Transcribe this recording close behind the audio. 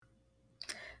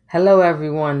Hello,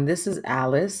 everyone. This is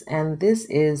Alice, and this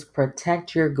is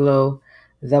Protect Your Glow,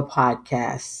 the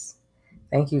podcast.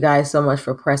 Thank you guys so much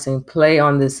for pressing play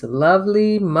on this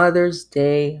lovely Mother's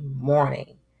Day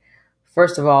morning.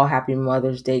 First of all, happy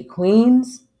Mother's Day,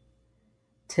 Queens.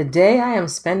 Today, I am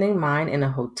spending mine in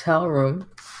a hotel room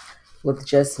with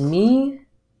just me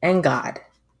and God.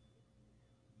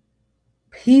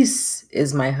 Peace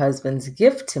is my husband's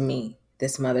gift to me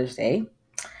this Mother's Day.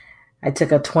 I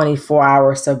took a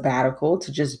 24-hour sabbatical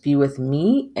to just be with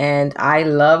me, and I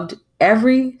loved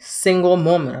every single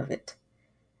moment of it.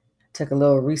 Took a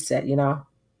little reset. And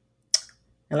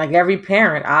like every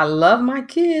parent, I love my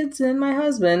kids and my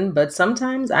husband, but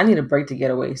sometimes I need a break to get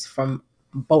away from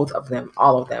both of them,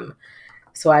 all of them,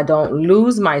 so I don't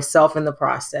lose myself in the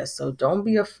process. So don't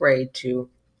be afraid to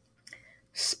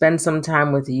spend some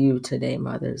time with you today,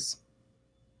 mothers.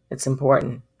 It's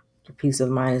important. Your peace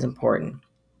of mind is important.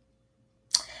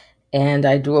 And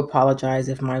I do apologize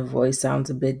if my voice sounds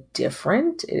a bit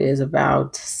different. It is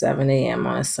about 7 a.m.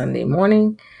 on a Sunday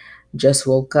morning. Just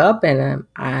woke up, and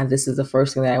this is the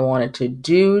first thing that I wanted to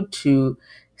do to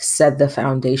set the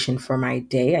foundation for my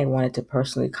day. I wanted to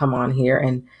personally come on here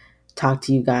and talk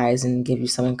to you guys and give you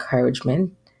some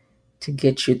encouragement to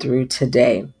get you through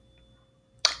today.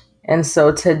 And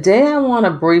so today I want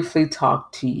to briefly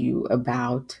talk to you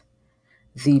about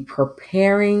the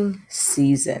preparing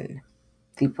season.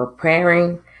 The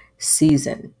preparing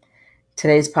season.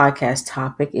 Today's podcast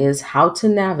topic is how to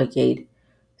navigate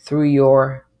through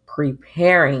your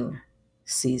preparing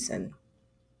season.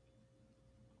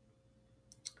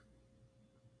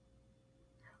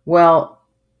 Well,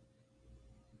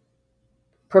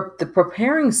 the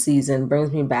preparing season brings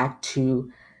me back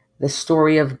to the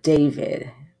story of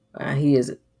David. He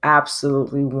is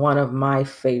absolutely one of my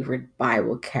favorite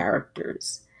Bible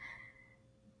characters.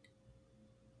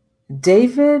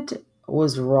 David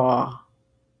was raw,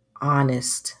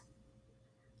 honest,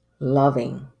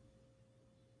 loving,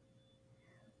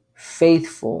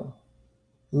 faithful,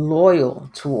 loyal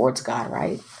towards God,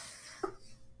 right?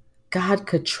 God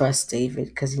could trust David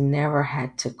because he never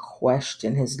had to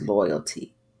question his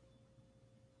loyalty.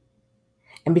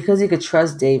 And because he could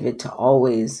trust David to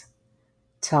always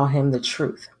tell him the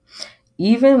truth.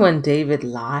 Even when David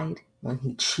lied, when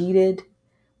he cheated,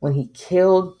 when he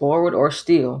killed, borrowed, or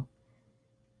steal,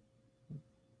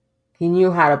 he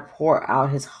knew how to pour out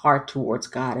his heart towards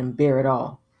God and bear it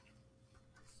all.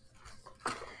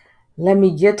 Let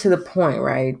me get to the point,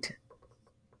 right?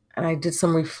 And I did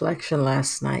some reflection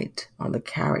last night on the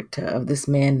character of this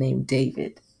man named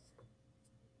David.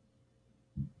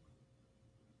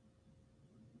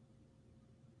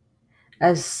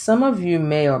 As some of you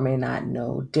may or may not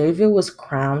know, David was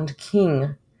crowned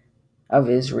king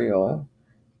of Israel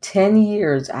 10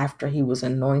 years after he was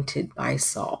anointed by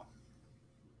Saul.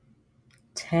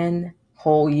 10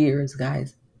 whole years,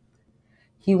 guys.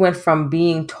 He went from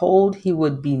being told he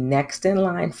would be next in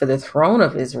line for the throne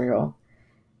of Israel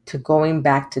to going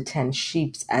back to tend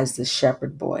sheep as the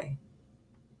shepherd boy.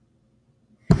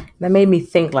 That made me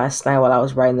think last night while I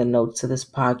was writing the notes to this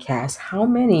podcast, how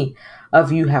many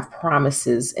of you have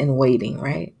promises in waiting,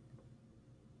 right?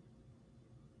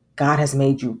 God has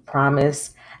made you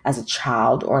promise as a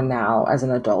child or now as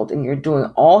an adult, and you're doing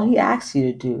all he asks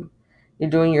you to do. You're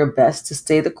doing your best to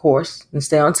stay the course and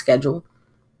stay on schedule.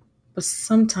 But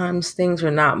sometimes things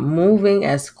are not moving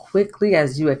as quickly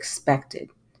as you expected.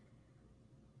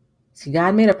 See,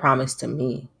 God made a promise to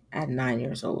me at 9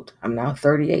 years old. I'm now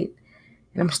 38,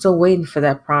 and I'm still waiting for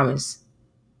that promise.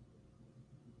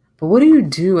 But what do you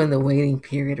do in the waiting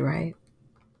period, right?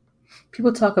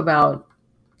 People talk about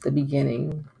the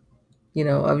beginning,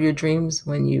 of your dreams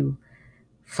when you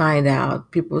find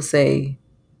out. People say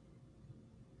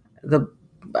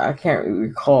I can't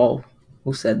recall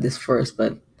who said this first,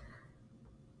 but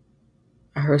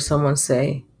I heard someone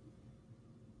say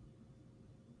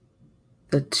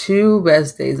the two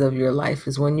best days of your life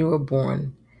is when you were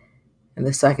born, and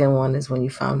the second one is when you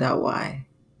found out why.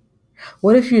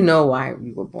 What if you know why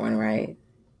you were born, right?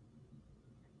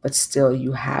 But still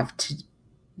you have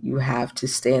to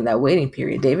stay in that waiting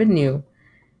period. David knew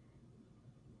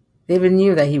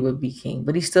that he would be king,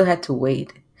 but he still had to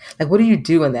wait. Like, what do you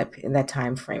do in that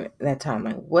time frame, in that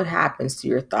timeline? What happens to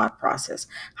your thought process?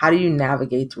 How do you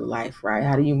navigate through life, right?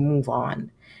 How do you move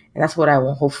on? And that's what I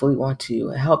will hopefully want to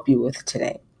help you with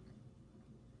today.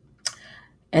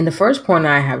 And the first point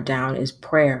I have down is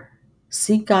prayer.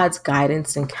 Seek God's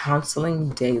guidance and counseling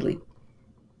daily.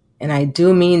 And I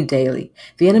do mean daily.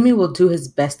 The enemy will do his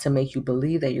best to make you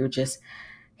believe that you're just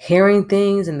hearing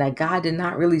things and that God did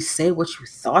not really say what you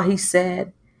thought he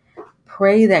said.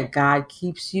 Pray that God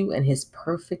keeps you in his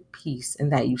perfect peace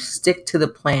and that you stick to the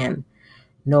plan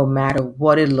no matter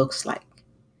what it looks like.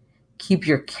 Keep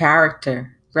your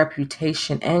character,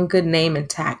 reputation, and good name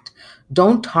intact.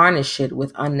 Don't tarnish it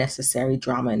with unnecessary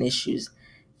drama and issues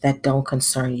that don't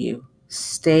concern you.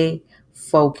 Stay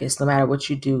focused. No matter what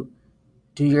you do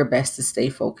your best to stay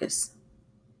focused.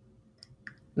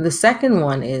 The second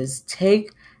one is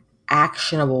take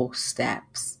actionable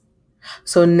steps.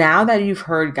 So now that you've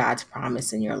heard God's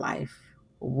promise in your life,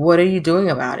 what are you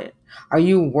doing about it? Are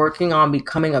you working on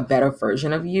becoming a better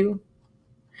version of you?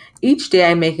 Each day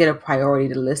I make it a priority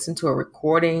to listen to a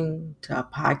recording, to a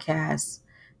podcast,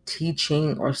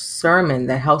 teaching, or sermon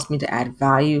that helps me to add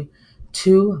value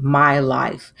to my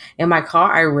life. In my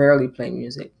car, I rarely play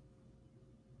music.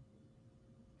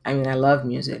 I mean, I love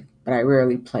music, but I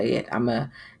rarely play it. I'm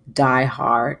a die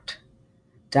hard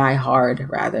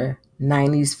rather,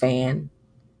 90s fan.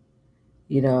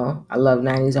 You know, I love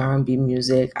 90s R&B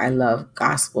music. I love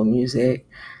gospel music.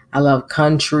 I love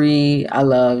country. I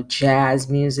love jazz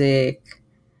music.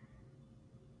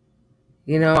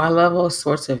 You know, I love all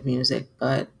sorts of music,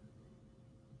 but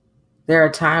there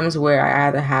are times where I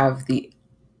either have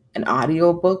an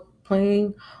audio book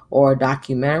playing or a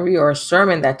documentary or a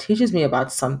sermon that teaches me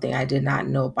about something I did not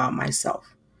know about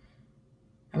myself.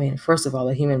 I mean, first of all,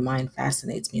 the human mind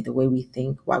fascinates me. The way we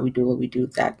think, why we do what we do,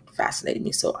 that fascinates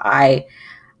me. So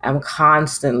I'm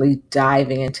constantly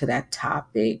diving into that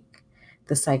topic.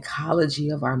 The psychology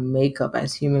of our makeup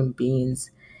as human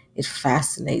beings, it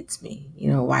fascinates me.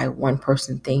 You know, why one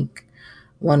person think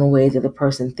one way, the other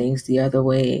person thinks the other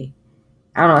way.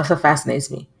 I don't know, that stuff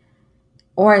fascinates me.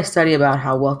 Or I study about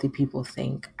how wealthy people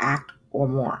think, act, or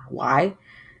more. Why?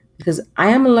 Because I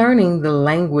am learning the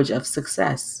language of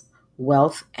success,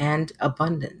 wealth, and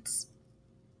abundance.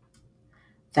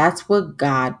 That's what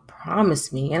God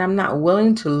promised me, and I'm not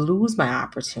willing to lose my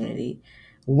opportunity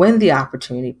when the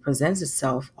opportunity presents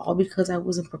itself, all because I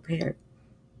wasn't prepared.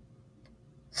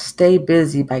 Stay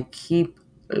busy by keep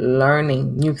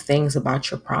learning new things about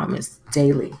your promise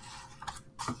daily.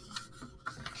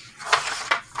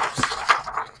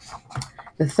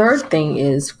 The third thing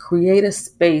is create a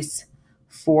space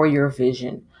for your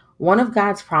vision. One of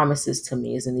God's promises to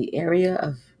me is in the area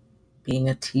of being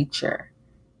a teacher,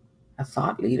 a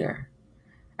thought leader.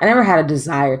 I never had a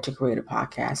desire to create a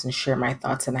podcast and share my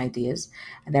thoughts and ideas.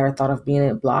 I never thought of being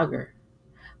a blogger.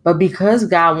 But because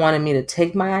God wanted me to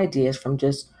take my ideas from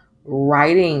just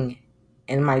writing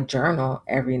in my journal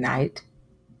every night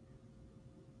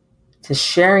to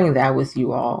sharing that with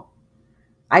you all,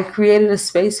 I created a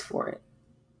space for it.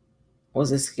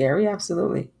 Was it scary?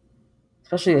 Absolutely.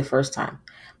 Especially the first time.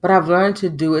 But I've learned to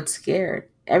do it scared.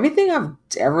 Everything I've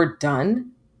ever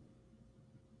done,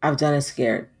 I've done it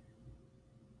scared.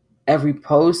 Every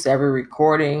post, every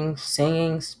recording,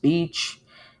 singing, speech,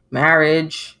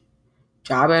 marriage,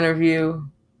 job interview,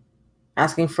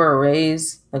 asking for a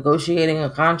raise, negotiating a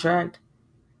contract.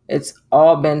 It's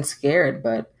all been scared,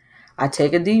 but I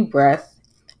take a deep breath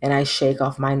and I shake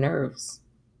off my nerves.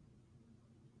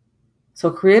 So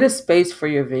create a space for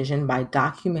your vision by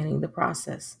documenting the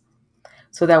process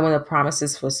so that when the promise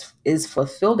is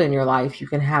fulfilled in your life, you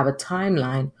can have a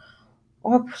timeline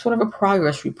or sort of a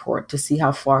progress report to see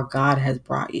how far God has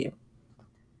brought you.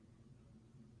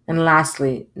 And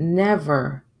lastly,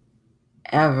 never,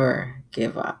 ever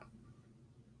give up.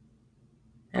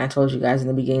 And I told you guys in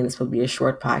the beginning, this would be a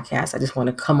short podcast. I just want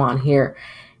to come on here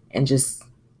and just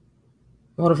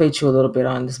motivate you a little bit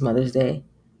on this Mother's Day.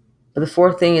 But the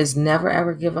fourth thing is never,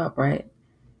 ever give up, right?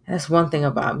 And that's one thing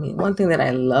about me. One thing that I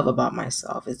love about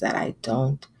myself is that I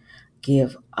don't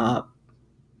give up.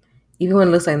 Even when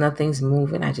it looks like nothing's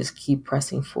moving, I just keep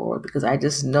pressing forward because I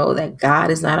just know that God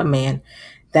is not a man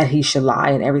that he should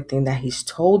lie, and everything that he's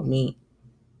told me,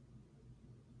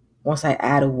 once I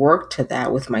add work to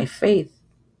that with my faith,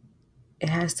 it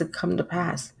has to come to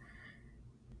pass.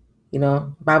 You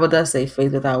know, the Bible does say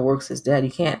faith without works is dead.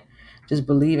 You can't just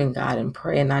believe in God and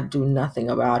pray and not do nothing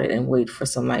about it and wait for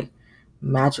some like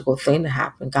magical thing to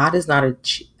happen. God is not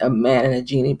a man in a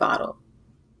genie bottle.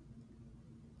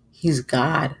 He's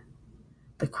God,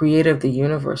 the creator of the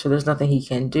universe. So there's nothing he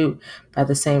can do. But at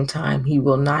the same time, he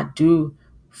will not do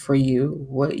for you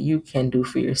what you can do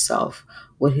for yourself.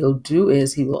 What he'll do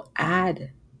is he will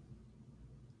add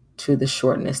to the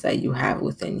shortness that you have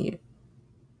within you.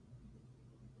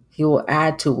 He will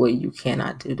add to what you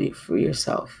cannot do for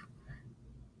yourself.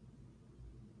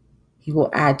 He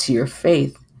will add to your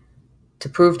faith to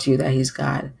prove to you that he's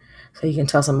God, so you can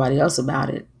tell somebody else about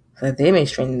it, so that they may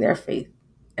strengthen their faith,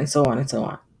 and so on and so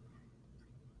on.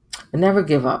 But never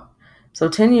give up. So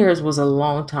 10 years was a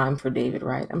long time for David,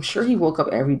 right? I'm sure he woke up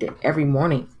every day, every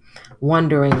morning,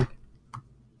 wondering,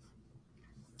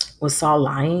 was Saul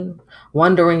lying?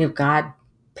 Wondering if God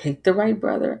picked the right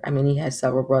brother. I mean, he had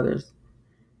several brothers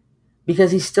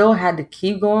because he still had to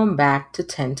keep going back to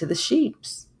tend to the sheep.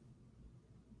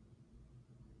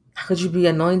 How could you be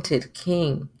anointed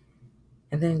king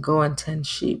and then go and tend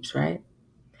sheep, right?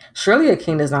 Surely a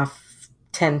king does not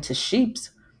tend to sheep,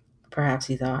 perhaps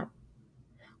he thought.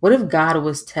 What if God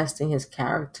was testing his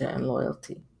character and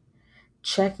loyalty,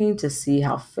 checking to see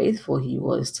how faithful he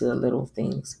was to the little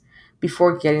things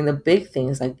before getting the big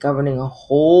things like governing a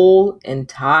whole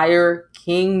entire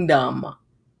kingdom?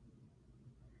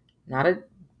 Not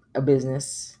a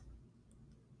business,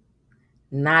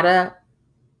 not a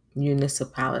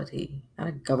municipality, not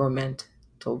a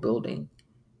governmental building.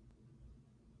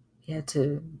 He had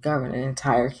to govern an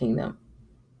entire kingdom.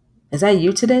 Is that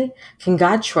you today? Can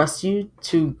God trust you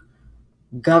to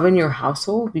govern your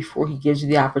household before he gives you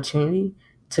the opportunity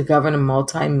to govern a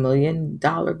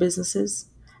multi-million-dollar businesses,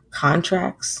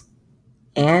 contracts,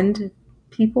 and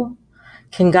people?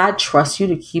 Can God trust you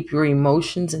to keep your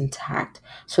emotions intact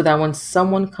so that when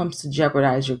someone comes to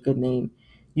jeopardize your good name,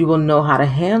 you will know how to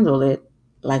handle it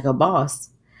like a boss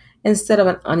instead of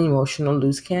an unemotional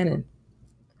loose cannon?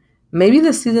 Maybe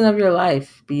the season of your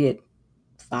life, be it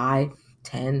 5,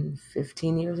 10,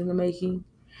 15 years in the making,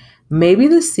 maybe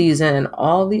the season and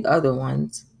all the other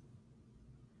ones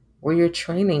were your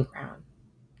training ground,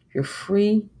 your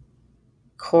free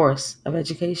course of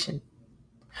education.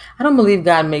 I don't believe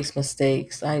God makes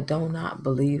mistakes. I do not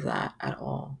believe that at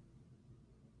all.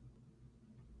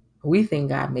 We think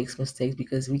God makes mistakes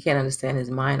because we can't understand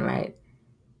his mind, right?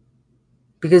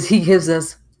 Because he gives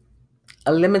us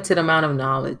a limited amount of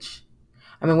knowledge.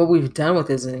 I mean, what we've done with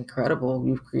this is incredible.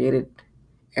 We've created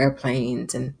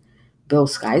airplanes and built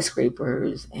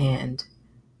skyscrapers and,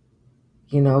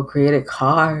 created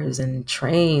cars and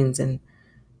trains and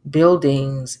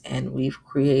buildings, and we've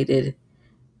created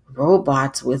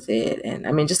robots with it. And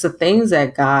I mean, just the things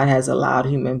that God has allowed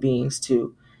human beings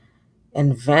to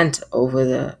invent over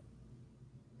the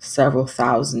several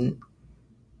thousand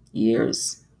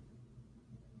years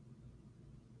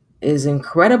is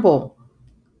incredible.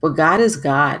 But God is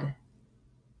God.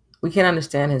 We can't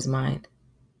understand his mind.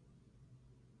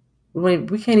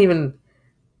 We can't even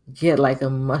get like a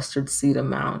mustard seed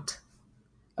amount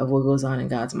of what goes on in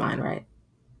God's mind, right?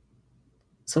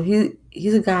 So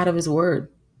he's a God of his word.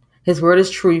 His word is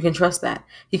true. You can trust that.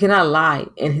 He cannot lie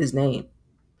in his name.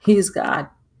 He is God.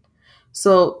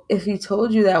 So if he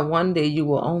told you that one day you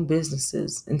will own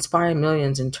businesses, inspire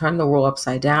millions, and turn the world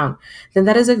upside down, then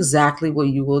that is exactly what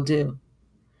you will do.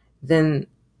 Then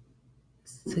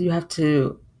so you have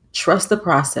to trust the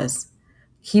process,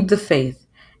 keep the faith,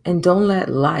 and don't let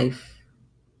life,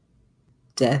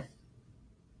 death,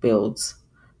 bills,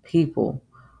 people,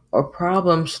 or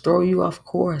problems throw you off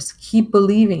course. Keep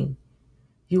believing.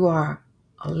 You are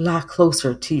a lot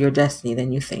closer to your destiny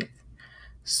than you think.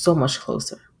 So much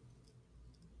closer.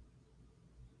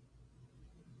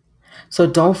 So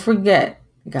don't forget,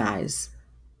 guys,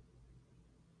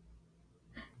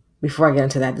 before I get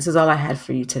into that, this is all I had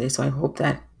for you today. So I hope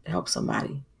that helps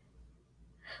somebody.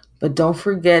 But don't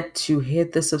forget to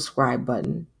hit the subscribe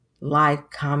button,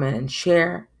 like, comment, and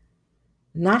share.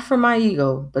 Not for my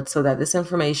ego, but so that this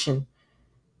information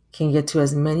can get to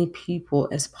as many people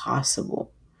as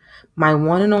possible. My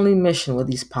one and only mission with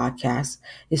these podcasts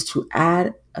is to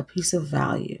add a piece of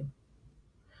value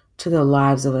to the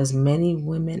lives of as many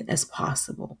women as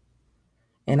possible.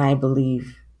 And I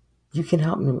believe you can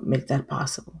help me make that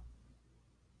possible.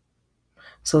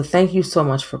 So thank you so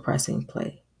much for pressing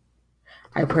play.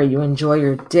 I pray you enjoy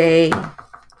your day,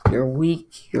 your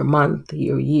week, your month,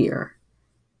 your year.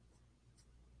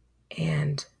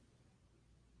 And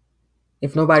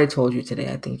if nobody told you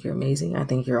today, I think you're amazing. I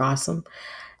think you're awesome.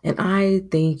 And I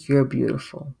think you're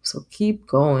beautiful. So keep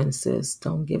going, sis.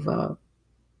 Don't give up.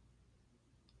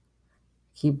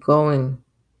 Keep going.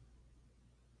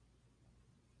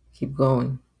 Keep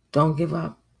going. Don't give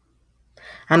up.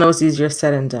 I know it's easier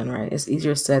said than done, right? It's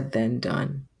easier said than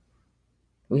done.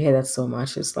 We hear that so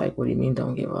much. It's like, what do you mean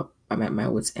don't give up? I'm at my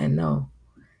wit's end. No.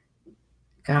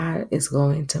 God is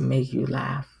going to make you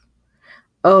laugh.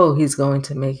 Oh, he's going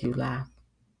to make you laugh.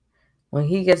 When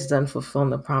he gets done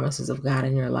fulfilling the promises of God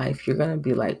in your life, you're going to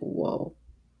be like, whoa.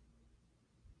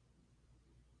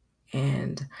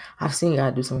 And I've seen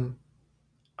God do some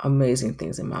amazing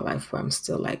things in my life where I'm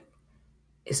still like,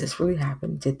 is this really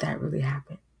happening? Did that really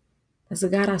happen? That's the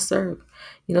God I serve.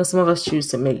 Some of us choose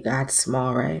to make God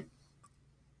small, right?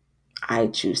 I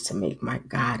choose to make my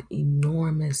God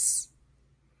enormous.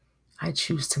 I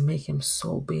choose to make him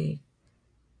so big.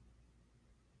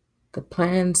 The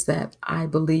plans that I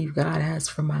believe God has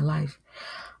for my life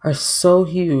are so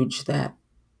huge that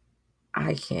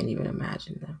I can't even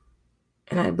imagine them.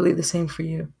 And I believe the same for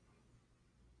you.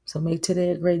 So make today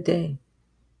a great day.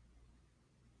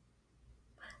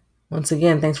 Once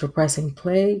again, thanks for pressing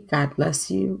play. God bless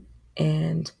you.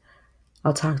 And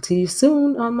I'll talk to you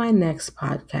soon on my next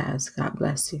podcast. God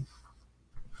bless you.